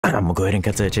I'm gonna go ahead and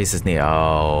cut to the chase this knee.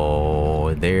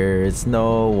 Oh, there's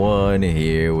no one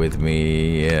here with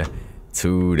me.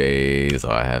 2 days.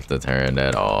 Oh, I have to turn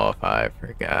that off. I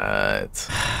forgot.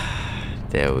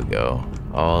 There we go.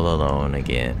 All alone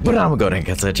again. But I'm gonna go ahead and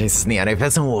cut to the chase this knee. And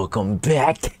welcome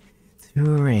back to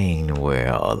Rain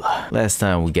World. Last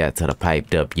time we got to the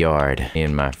piped up yard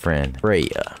and my friend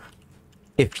Freya.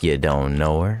 If you don't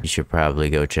know her, you should probably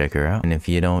go check her out. And if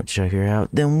you don't check her out,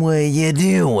 then what you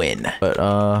doing? But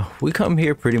we come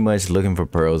here pretty much looking for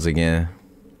pearls again.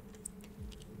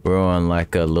 We're on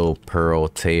like a little pearl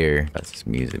tear. That's this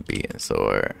music being so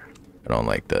hard. I don't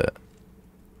like that.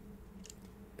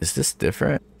 Is this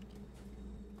different?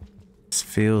 This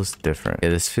feels different. Yeah,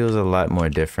 this feels a lot more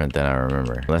different than I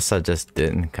remember. Unless I just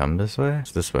didn't come this way.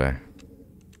 It's this way.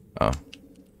 Oh.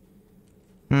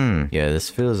 Yeah, this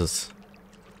feels...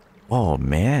 Oh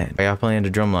man, what y'all playing the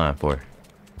drum line for?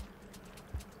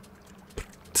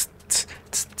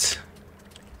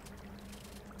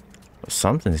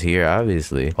 Something's here,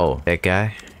 obviously. Oh, that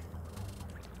guy.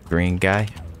 Green guy.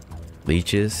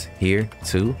 Leeches here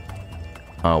too.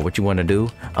 What you wanna do?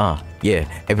 Yeah,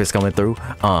 if it's coming through,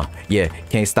 yeah,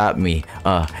 can't stop me.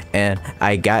 And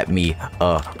I got me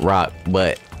a rock,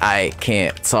 but I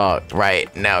can't talk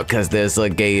right now because there's a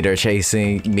gator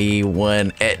chasing me.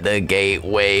 One at the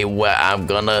gateway. What I'm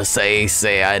gonna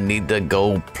say I need to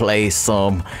go play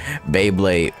some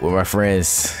Beyblade with my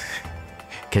friends.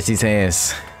 Catch these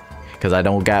hands, cause I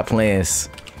don't got plans.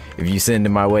 If you send it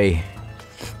my way,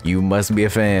 you must be a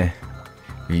fan.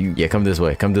 Yeah, come this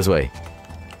way. Come this way.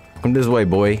 Come this way,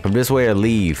 boy. Come this way or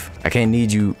leave. I can't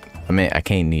need you. I mean, I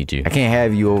can't need you. I can't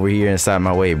have you over here inside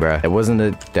my way, bruh.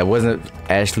 That wasn't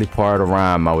actually part of the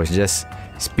rhyme. I was just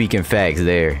speaking facts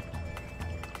there.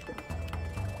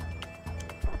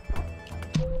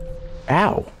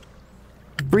 Ow.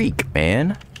 Freak,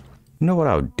 man. You know what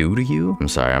I'll do to you? I'm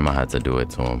sorry, I'm gonna have to do it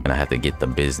to him. And I have to get the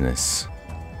business.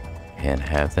 And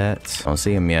have that. Don't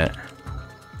see him yet.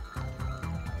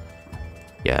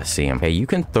 Yeah, I see him. Hey, you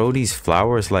can throw these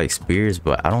flowers like spears,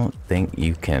 but I don't think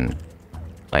you can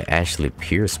like actually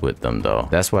pierce with them though.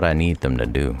 That's what I need them to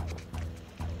do.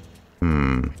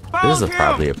 This is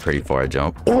probably a pretty far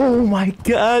jump. Oh my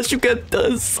gosh, you got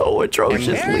done so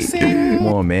atrociously. Come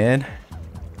on, man.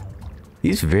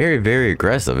 He's very, very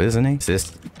aggressive, isn't he? Is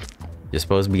this, you're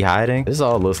supposed to be hiding? This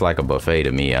all looks like a buffet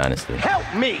to me, honestly.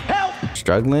 Help me, help!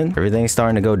 Struggling? Everything's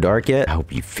starting to go dark yet? I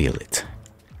hope you feel it.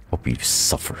 Hope you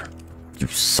suffer. You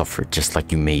suffer just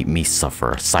like you made me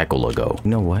suffer a cycle ago.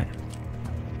 You know what?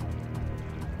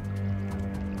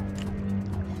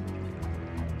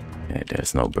 Yeah,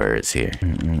 there's no birds here.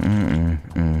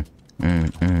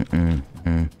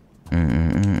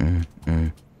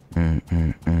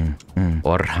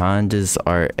 Oranges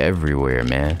are everywhere,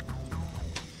 man.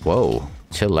 Whoa,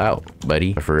 chill out,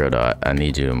 buddy. For real though, I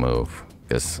need you to move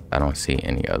because I don't see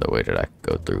any other way that I could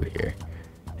go through here.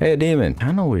 Hey, demon.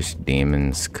 I know wish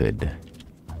demons could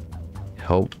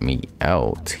help me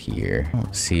out here. I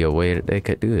don't see a way that they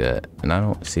could do that. And I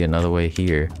don't see another way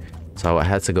here. So I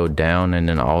had to go down and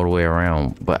then all the way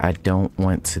around. But I don't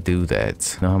want to do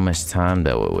that. You know how much time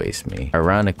that would waste me.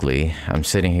 Ironically, I'm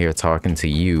sitting here talking to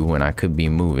you when I could be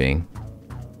moving.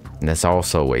 And that's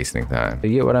also wasting time. You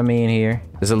get what I mean here?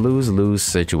 It's a lose-lose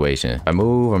situation. I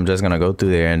move, I'm just gonna go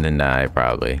through there and then die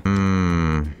probably.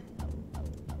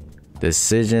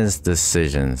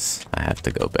 Decisions. I have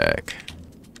to go back.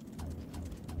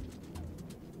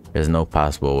 There's no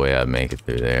possible way I'd make it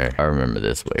through there. I remember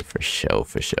this way for sure,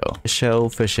 for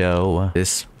sure.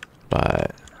 This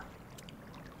spot.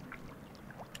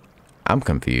 I'm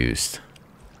confused.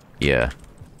 Yeah.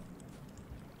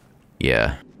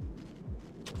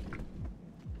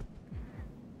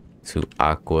 Two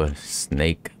aqua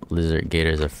snake lizard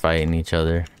gators are fighting each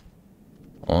other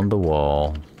on the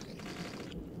wall.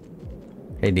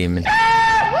 Hey, demon.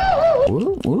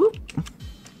 Whoop, whoop.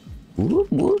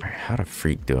 Whoop, whoop. How the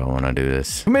freak do I want to do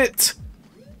this? Commit!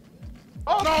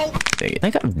 Oh no! I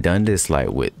think I've done this like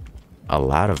with a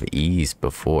lot of ease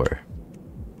before.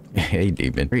 Hey,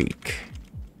 demon. Freak.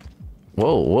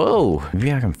 Whoa.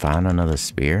 Maybe I can find another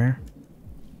spear?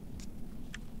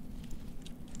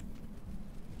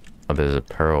 Oh, there's a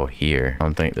pearl here. I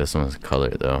don't think this one's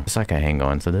colored though. Guess I can hang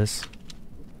on to this.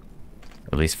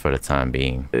 At least for the time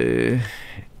being.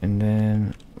 And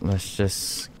then let's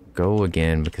just go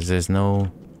again because there's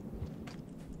no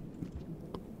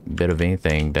bit of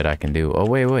anything that I can do. Oh,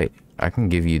 wait. I can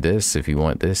give you this if you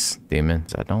want this,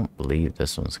 demons. I don't believe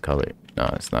this one's colored. No,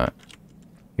 it's not.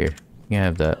 Here, you can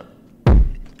have that.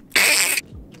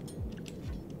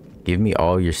 Give me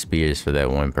all your spears for that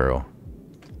one pearl.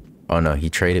 Oh no, he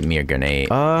traded me a grenade.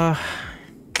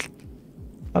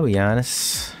 I'll be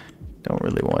honest. Don't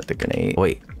really want the grenade.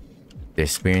 Wait, they're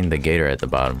spearing the gator at the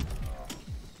bottom.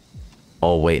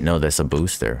 Oh wait, no, that's a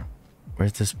booster.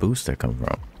 Where's this booster come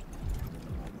from?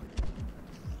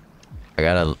 I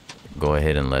gotta go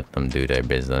ahead and let them do their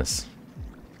business.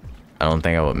 I don't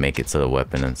think I would make it to the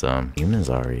weapon and some. Humans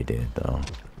already did though.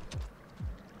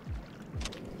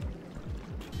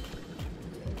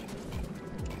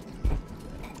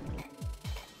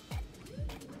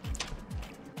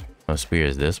 No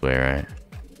spears this way, right?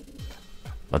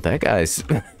 But that guy's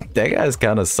that guy's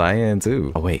kind of cyan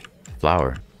too. Oh wait,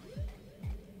 flower.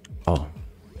 Oh,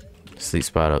 sleep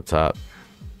spot up top.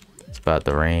 It's about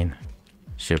to rain.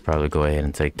 Should probably go ahead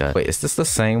and take that. Wait, is this the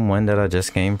same one that I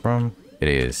just came from? It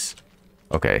is.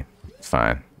 Okay, it's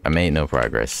fine. I made no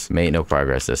progress. Made no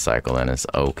progress this cycle, and it's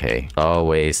okay.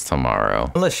 Always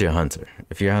tomorrow. Unless you're a hunter.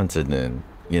 If you're a hunter, then,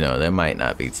 you know, there might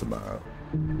not be tomorrow.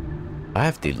 I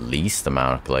have the least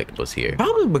amount of collectibles here.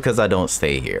 Probably because I don't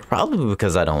stay here. Probably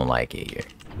because I don't like it here.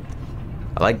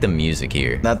 I like the music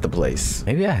here, not the place.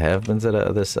 Maybe I have been to the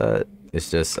other side.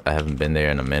 It's just I haven't been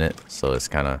there in a minute, so it's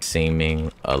kind of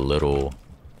seeming a little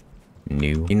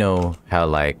new. You know how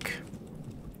like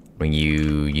when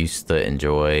you used to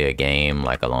enjoy a game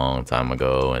like a long time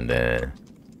ago and then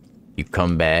you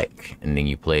come back and then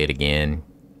you play it again,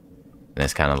 and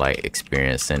it's kind of like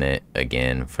experiencing it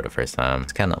again for the first time.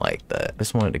 It's kind of like that. I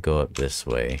just wanted to go up this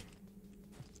way.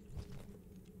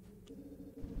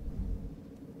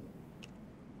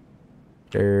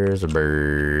 There's a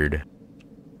bird.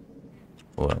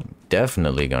 Well, I'm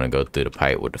definitely gonna go through the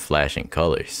pipe with the flashing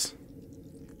colors.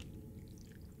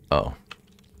 Oh.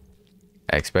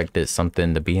 I expected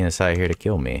something to be inside here to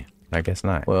kill me. I guess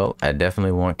not. Well, I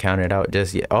definitely won't count it out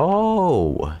just yet.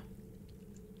 Oh!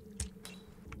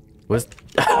 Was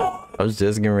I was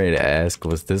just getting ready to ask,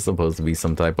 was this supposed to be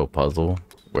some type of puzzle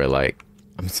where like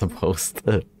I'm supposed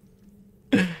to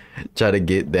try to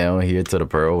get down here to the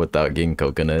pearl without getting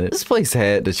coconut? This place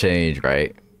had to change,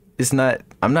 right? It's not,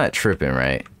 I'm not tripping,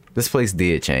 right? This place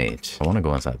did change. I want to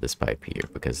go inside this pipe here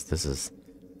because this is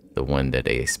the one that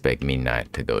they expect me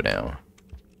not to go down.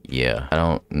 Yeah, I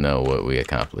don't know what we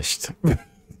accomplished.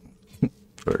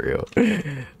 For real.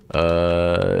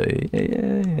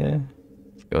 Yeah.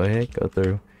 Go ahead, go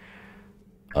through.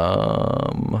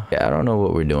 Yeah, I don't know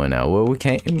what we're doing now. Well,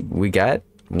 we got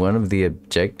one of the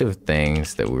objective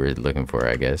things that we were looking for,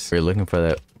 I guess. We were looking for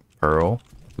that pearl.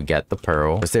 We got the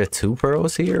pearl. Was there 2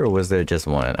 pearls here or was there just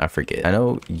 1? I forget.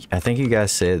 I think you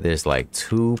guys said there's like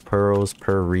 2 pearls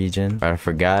per region. I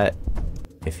forgot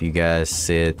if you guys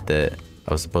said that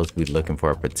I was supposed to be looking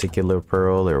for a particular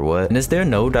pearl or what. And is there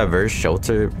no diverse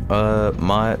shelter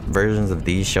mod versions of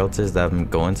these shelters that I'm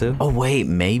going to? Oh wait,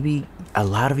 maybe a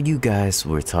lot of you guys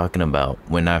were talking about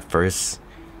when I first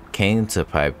came to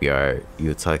Pipe Yard, you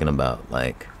were talking about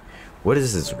like, what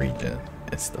is this region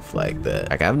and stuff like that.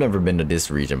 Like I've never been to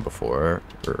this region before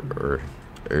or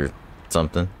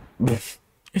something.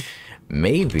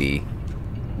 Maybe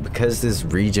because this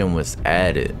region was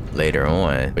added later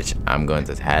on, which I'm going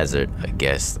to hazard a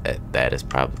guess that is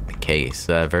probably the case.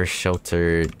 The diverse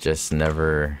shelter just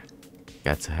never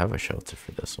got to have a shelter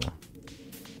for this one.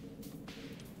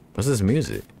 What's this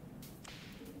music?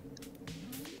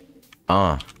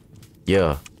 Yeah.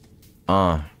 Yeah.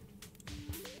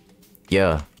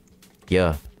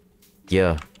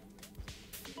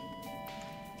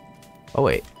 Oh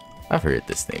wait, I've heard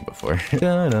this thing before.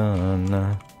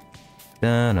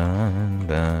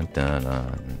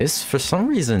 It's for some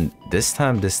reason this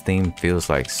time this theme feels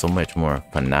like so much more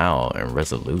banal and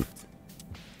resolute.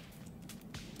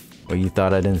 Well, you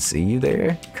thought I didn't see you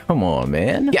there? Come on,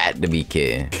 man. You got to be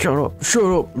kidding. Shut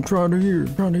up. I'm trying to hear.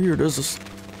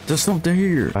 There's something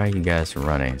here. Why are you guys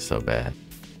running so bad?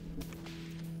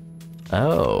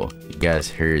 Oh, you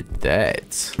guys heard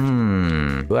that.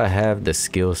 Do I have the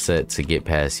skill set to get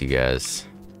past you guys?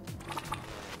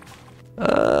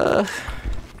 Why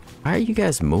are you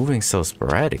guys moving so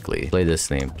sporadically? Play this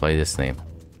theme.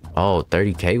 Oh,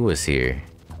 30k was here.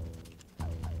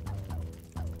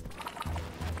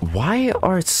 Why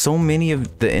are so many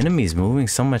of the enemies moving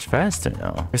so much faster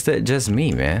now? Is that just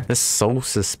me, man? That's so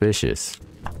suspicious.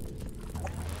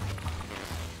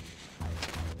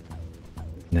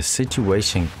 The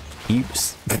situation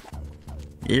keeps...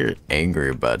 You're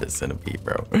angry about the centipede,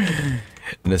 bro.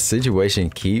 The situation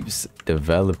keeps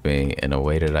developing in a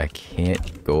way that I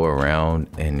can't go around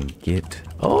and get...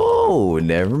 Oh,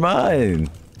 never mind.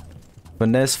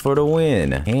 Finesse for the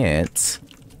win. Can't.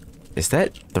 Is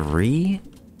that 3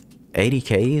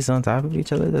 80Ks on top of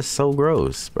each other? That's so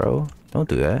gross, bro. Don't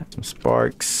do that. Some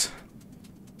sparks.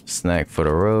 Snack for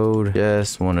the road.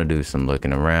 Just want to do some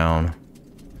looking around.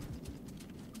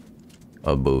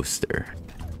 a booster.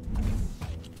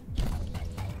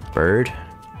 Bird,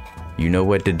 you know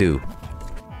what to do.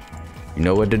 You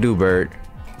know what to do, bird.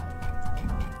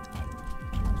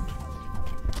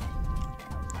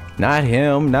 Not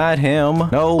him, not him.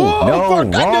 No, no,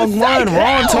 wrong one,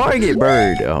 wrong target,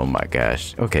 bird. Oh my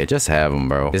gosh. Okay, just have him,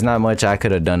 bro. There's not much I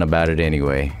could have done about it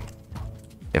anyway,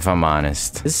 if I'm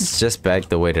honest. This is just back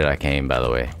the way that I came, by the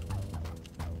way.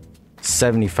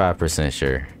 75%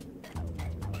 sure.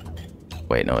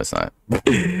 Wait, no, it's not.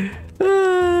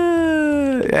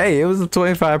 Hey, it was a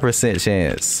 25%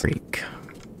 chance. Freak.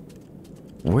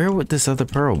 Where would this other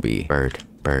pearl be? Bird,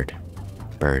 bird,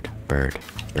 bird, bird,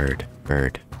 bird,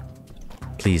 bird.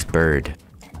 Please, bird.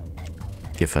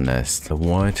 Give a nest. I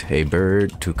want a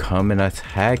bird to come and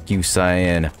attack you,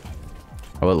 Cyan.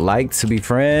 I would like to be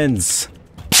friends.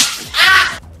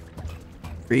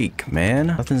 Freak, man.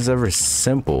 Nothing's ever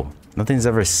simple. Nothing's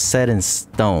ever set in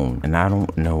stone. And I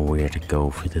don't know where to go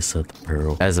for this other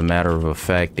pearl. As a matter of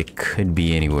fact, it could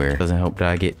be anywhere. Doesn't help that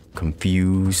I get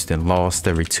confused and lost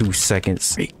every 2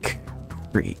 seconds. Freak.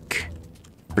 Freak.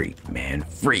 Freak, man.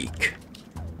 Freak.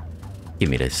 Give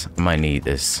me this. I might need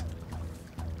this.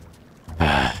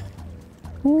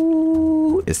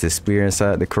 Ooh, is this spear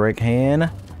inside the correct hand?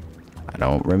 I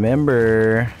don't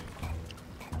remember.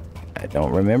 I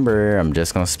don't remember. I'm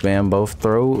just gonna spam both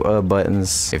throw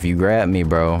buttons. If you grab me,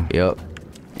 bro. Yep.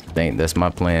 I think that's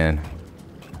my plan.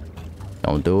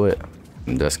 Don't do it.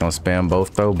 I'm just gonna spam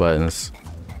both throw buttons.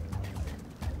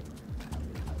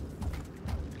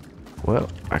 Well,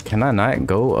 can I not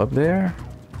go up there?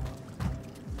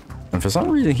 And for some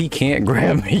reason, he can't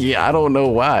grab me. I don't know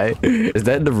why. Is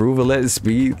that the roulette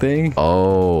speed thing?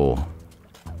 Oh.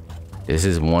 This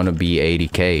is wannabe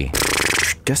 80K.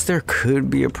 Guess there could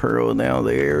be a pearl down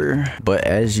there. But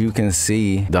as you can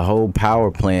see, the whole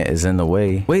power plant is in the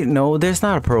way. Wait, no, there's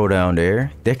not a pearl down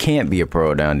there. There can't be a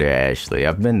pearl down there, actually.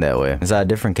 I've been that way. Inside a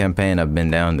different campaign, I've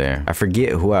been down there. I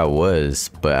forget who I was,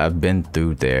 but I've been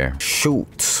through there.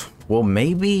 Shoot. Well,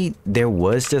 maybe there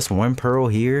was just one pearl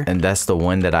here, and that's the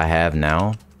one that I have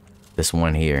now. This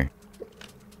one here.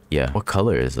 Yeah. What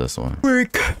color is this one?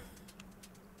 Frick.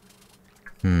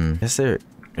 Guess there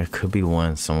could be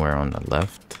one somewhere on the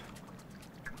left.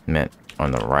 Meant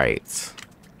on the right.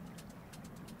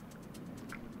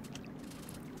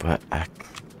 But I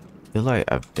feel like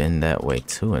I've been that way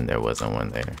too, and there wasn't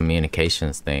one there.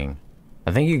 Communications thing.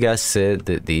 I think you guys said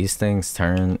that these things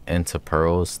turn into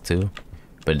pearls too.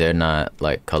 But they're not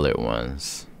like colored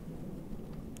ones.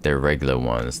 They're regular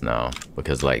ones now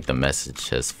because like the message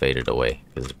has faded away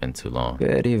because it's been too long.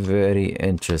 Very, very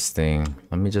interesting.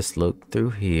 Let me just look through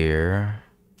here.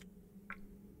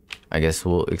 I guess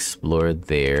we'll explore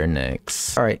there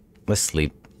next. All right, let's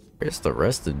sleep. Where's the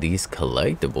rest of these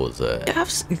collectibles at?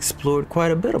 I've explored quite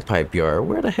a bit of Pipe Yard.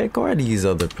 Where the heck are these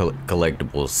other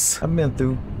collectibles? I've been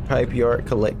through Pipe Yard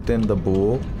collecting the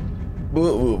bull.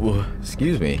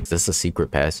 Excuse me. Is this a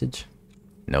secret passage?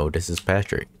 No, this is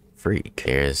Patrick. Freak.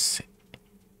 There's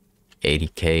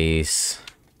 80K's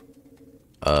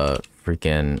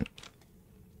freaking,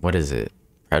 what is it?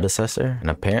 Predecessor? And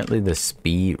apparently the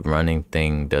speed running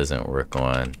thing doesn't work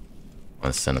on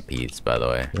centipedes, by the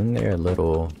way. Isn't there a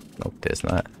little, nope, there's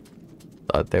not.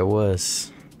 Thought there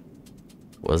was.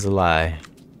 Was a lie.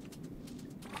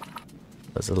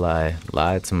 Was a lie.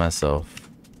 Lied to myself.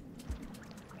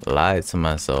 Lied to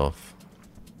myself.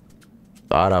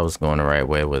 Thought I was going the right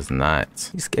way, was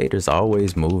not. These skaters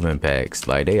always move in packs.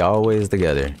 Like, they always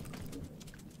together.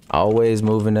 Always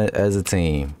moving as a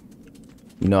team.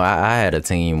 You know, I had a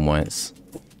team once.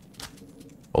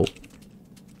 Oh.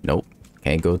 Nope.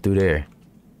 Can't go through there.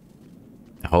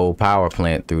 The whole power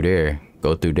plant through there.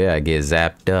 Go through there, I get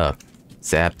zapped up.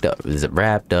 Zapped up.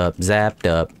 Wrapped up. Zapped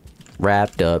up.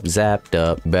 Wrapped up, zapped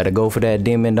up. Better go for that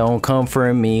demon, don't come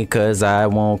for me, cause I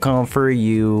won't come for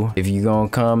you. If you gonna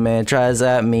come and try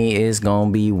zap me, it's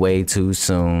gonna be way too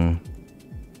soon.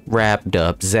 Wrapped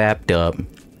up, zapped up,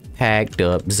 hacked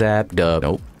up, zapped up.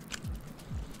 Nope.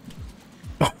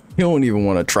 You don't even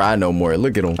want to try no more.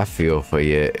 Look at them. I feel for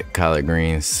you, collard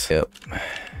greens. Yep.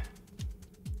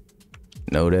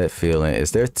 Know that feeling.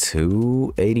 Is there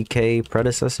 2 80K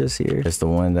predecessors here? There's the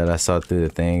one that I saw through the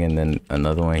thing and then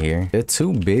another one here. They're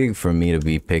too big for me to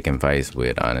be picking fights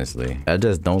with, honestly. I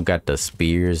just don't got the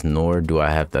spears, nor do I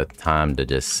have the time to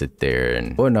just sit there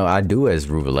and, well, no, I do as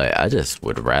roulette. I just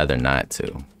would rather not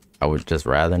to. I would just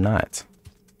rather not,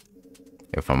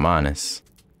 if I'm honest.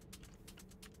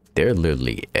 They're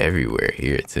literally everywhere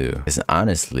here too. It's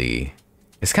honestly,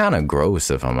 it's kind of gross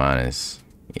if I'm honest.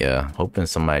 Yeah, hoping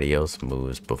somebody else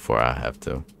moves before I have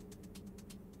to.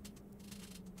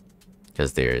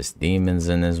 Because there's demons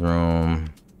in this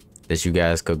room. that you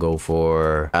guys could go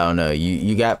for. I don't know.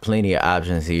 You got plenty of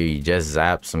options here. You just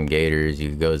zap some gators.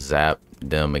 You go zap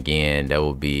them again. That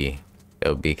would be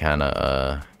kind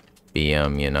of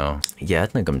BM, you know. Yeah, I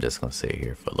think I'm just gonna sit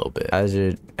here for a little bit.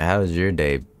 How's your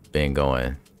day been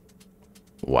going,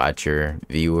 watcher,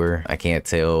 viewer? I can't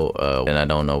tell, and I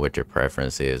don't know what your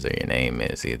preference is or your name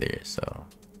is either, so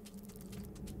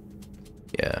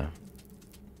yeah.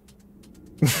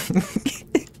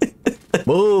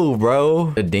 Move,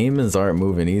 bro. The demons aren't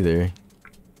moving either.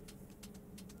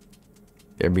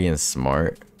 They're being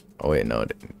smart. Oh wait, no,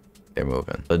 they're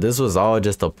moving. But this was all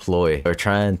just a ploy. They're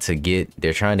trying to get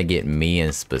me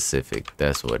in specific.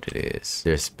 That's what it is.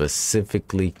 They're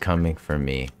specifically coming for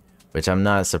me, which I'm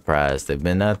not surprised. They've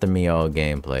been after me all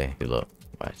gameplay. Look,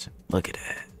 watch. Look at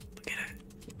that. Look at that.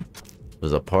 It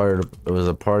was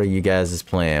a part of you guys'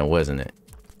 plan, wasn't it?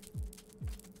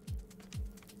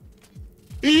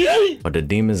 But the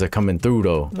demons are coming through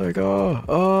though. Like,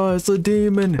 oh, it's a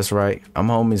demon. That's right. I'm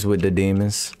homies with the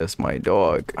demons. That's my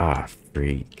dog. Ah,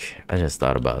 freak. I just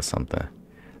thought about something.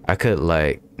 I could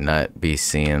like not be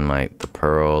seeing like the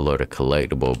pearl or the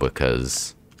collectible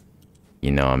because,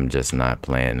 you know, I'm just not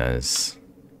playing as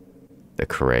the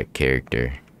correct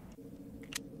character.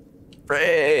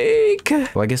 Freak.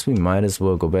 Well, I guess we might as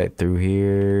well go back through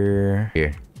here.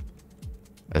 Here.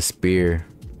 A spear.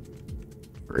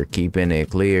 We're keeping it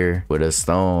clear. With a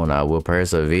stone, I will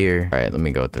persevere. All right, let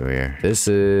me go through here. This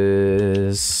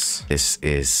is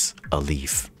a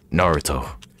leaf. Naruto.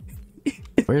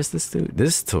 Where's this dude?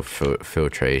 This is to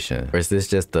filtration. Or is this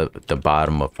just the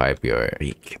bottom of pipe yard?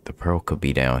 The pearl could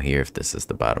be down here if this is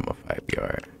the bottom of pipe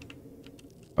yard.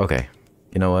 Okay,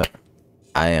 you know what?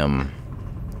 I am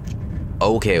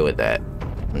okay with that.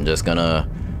 I'm just gonna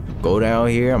go down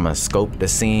here. I'm gonna scope the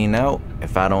scene out.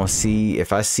 If I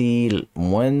see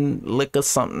one lick of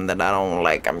something that I don't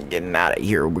like, I'm getting out of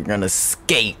here. We're gonna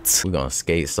skate. We're gonna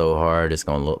skate so hard, it's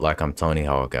gonna look like I'm Tony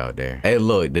Hawk out there. Hey,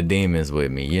 look, the demon's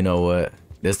with me. You know what?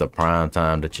 This the prime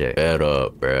time to check that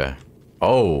up, bruh.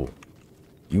 Oh,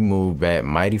 you moved back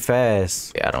mighty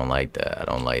fast. Yeah, I don't like that. I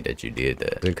don't like that you did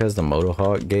that. Because the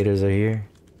Motorhawk Gators are here.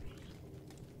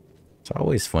 It's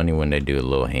always funny when they do a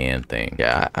little hand thing.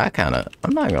 Yeah, I'm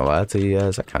not gonna lie to you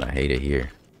guys. I kind of hate it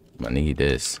here. I need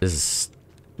this. This is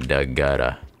the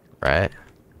gutter, right?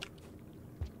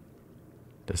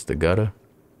 That's the gutter?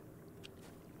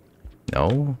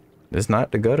 No, it's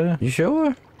not the gutter. You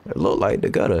sure? It look like the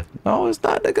gutter. No, it's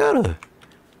not the gutter.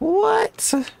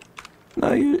 What?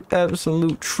 No, you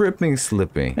absolute tripping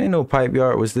slipping. Ain't no pipe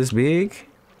yard was this big.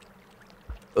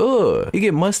 Ugh, you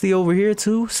get musty over here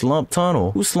too? Slump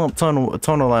tunnel. Who slump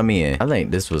tunnel I'm in? I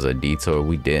think this was a detour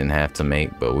we didn't have to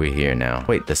make, but we're here now.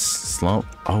 Wait, the slump?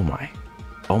 Oh my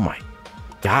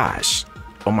gosh.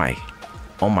 Oh my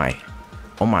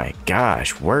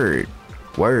gosh. Word.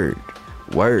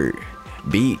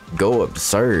 Beat go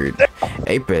absurd.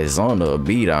 Apex on the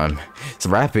beat. I'm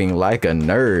rapping like a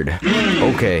nerd.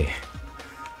 Okay.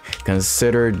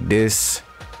 Consider this.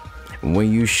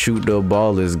 When you shoot the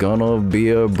ball, it's gonna be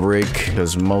a brick.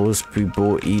 Cause most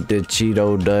people eat the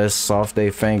Cheeto dust off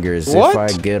their fingers. What? If I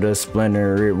get a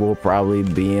splinter, it will probably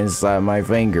be inside my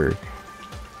finger.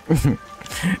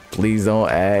 Please don't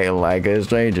act like a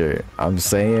stranger. I'm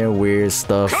saying weird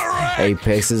stuff. Correct.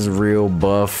 Apex is real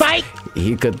buff. Fight.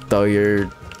 He could throw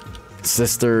your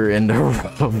sister in the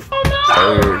rough. Oh,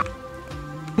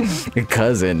 no. Your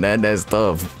cousin, that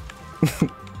stuff.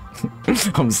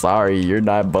 I'm sorry, you're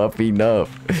not buff enough.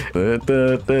 This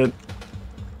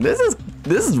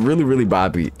is really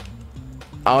boppy.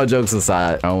 All jokes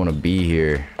aside, I don't want to be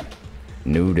here.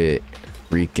 Knew that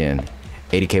freaking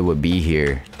 80K would be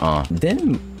here.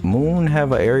 Didn't Moon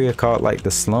have an area called like the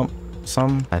slump?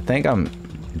 I think I'm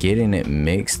getting it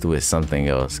mixed with something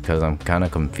else because I'm kind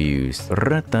of confused.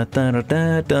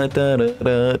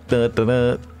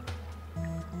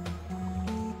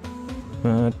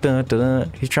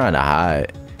 He's trying to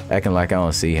hide, acting like I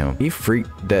don't see him. He freaked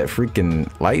that freaking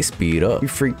light speed up. He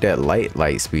freaked that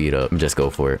light speed up. Just go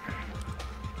for it.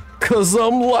 Cause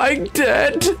I'm like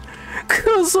that.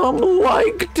 Come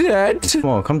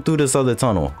on, come through this other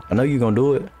tunnel. I know you gonna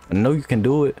do it. I know you can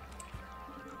do it.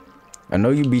 I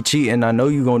know you be cheating. I know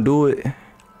you gonna do it.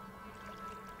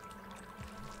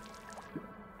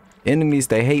 Enemies,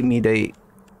 they hate me. They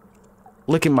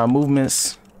look at my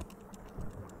movements.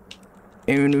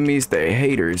 Enemies, they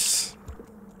haters.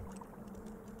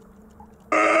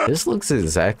 This looks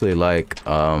exactly like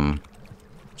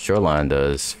Shoreline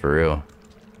does, for real.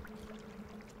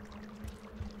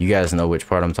 You guys know which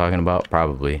part I'm talking about?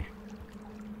 Probably.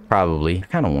 I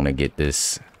kind of want to get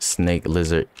this snake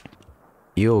lizard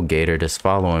eel gator that's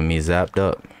following me zapped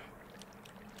up.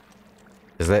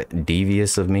 Is that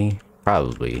devious of me?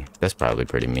 Probably. That's probably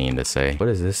pretty mean to say. What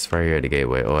is this right here at the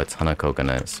gateway? Oh, a ton of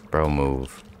coconuts. Bro,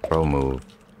 move. Bro, move.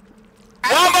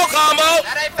 Combo combo!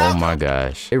 Oh my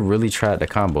gosh. They really tried to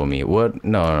combo me. What?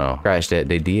 No. Scratch that.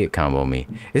 They did combo me.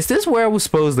 Is this where I was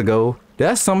supposed to go? Did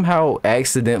I somehow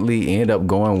accidentally end up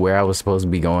going where I was supposed to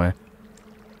be going?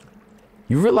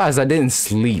 You realize I didn't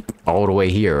sleep all the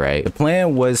way here, right? The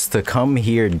plan was to come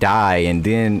here, die, and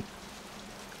then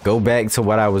go back to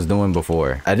what I was doing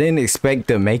before. I didn't expect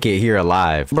to make it here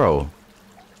alive. Bro.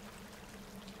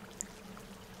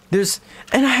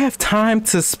 And I have time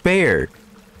to spare.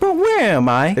 Bro, where am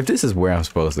I? If this is where I'm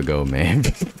supposed to go, man.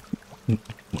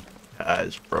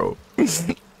 Gosh, bro.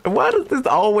 Why does this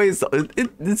always...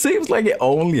 It seems like it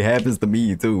only happens to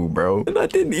me too, bro. And I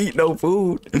didn't eat no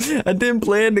food. I didn't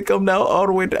plan to come down all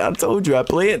the way down. I told you, I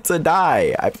planned to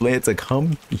die. I planned to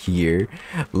come here,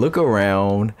 look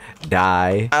around,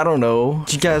 die. I don't know.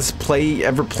 Did you guys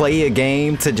ever play a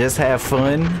game to just have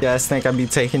fun? You guys think I'd be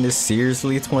taking this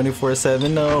seriously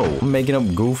 24/7? No. I'm making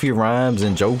up goofy rhymes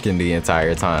and joking the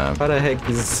entire time. Why the heck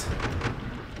is...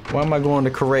 Why am I going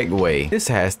the correct way? This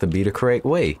has to be the correct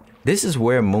way. This is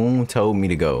where Moon told me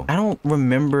to go. I don't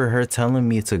remember her telling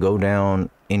me to go down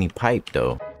any pipe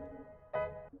though.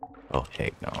 Oh,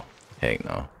 heck no. Heck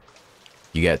no.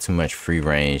 You got too much free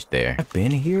range there. I've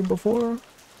been here before?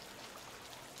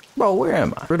 Bro, where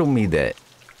am I? Riddle me that.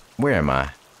 Where am I?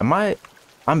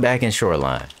 I'm back in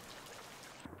Shoreline.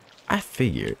 I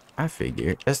figured.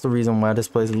 That's the reason why this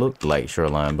place looked like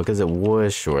Shoreline, because it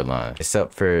was Shoreline.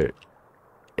 Except for...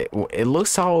 It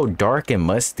looks all dark and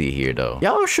musty here though.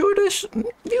 Y'all sure this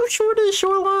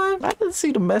Shoreline? I didn't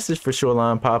see the message for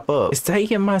Shoreline pop up. It's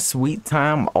taking my sweet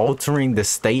time altering the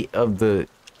state of the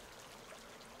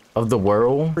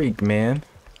world. Freak, man.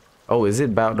 Oh, is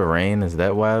it about to rain? Is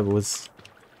that why it's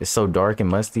so dark and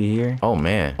musty here? Oh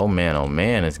man,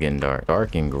 it's getting dark.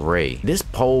 Dark and gray. This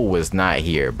pole was not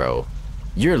here, bro.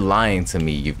 You're lying to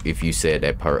me if you said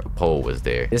that pole was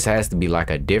there. This has to be like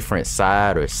a different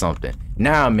side or something.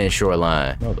 Now I'm in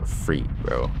Shoreline. Oh, the freak,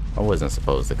 bro. I wasn't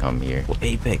supposed to come here. Well,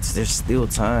 Apex, there's still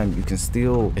time. You can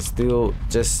still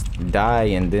just die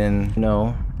and then, you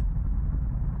know.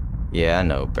 Yeah, I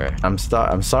know, bro. I'm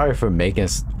sorry for making,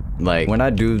 like, when I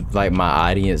do like my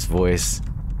audience voice,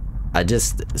 I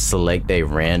just select a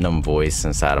random voice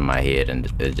inside of my head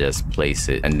and just place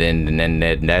it. And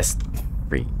then that's...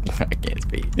 I can't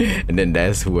speak. And then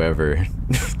that's whoever,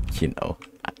 you know,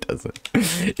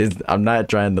 I'm not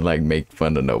trying to like make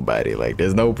fun of nobody. Like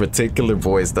there's no particular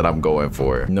voice that I'm going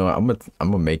for. No, I'm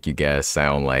gonna make you guys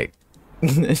sound like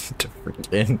the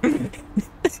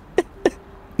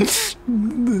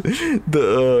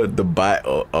bot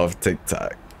of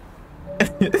TikTok.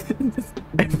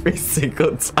 Every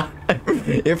single time.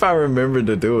 If I remember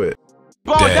to do it.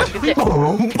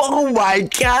 Oh my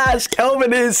gosh,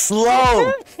 Kelvin is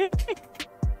slow.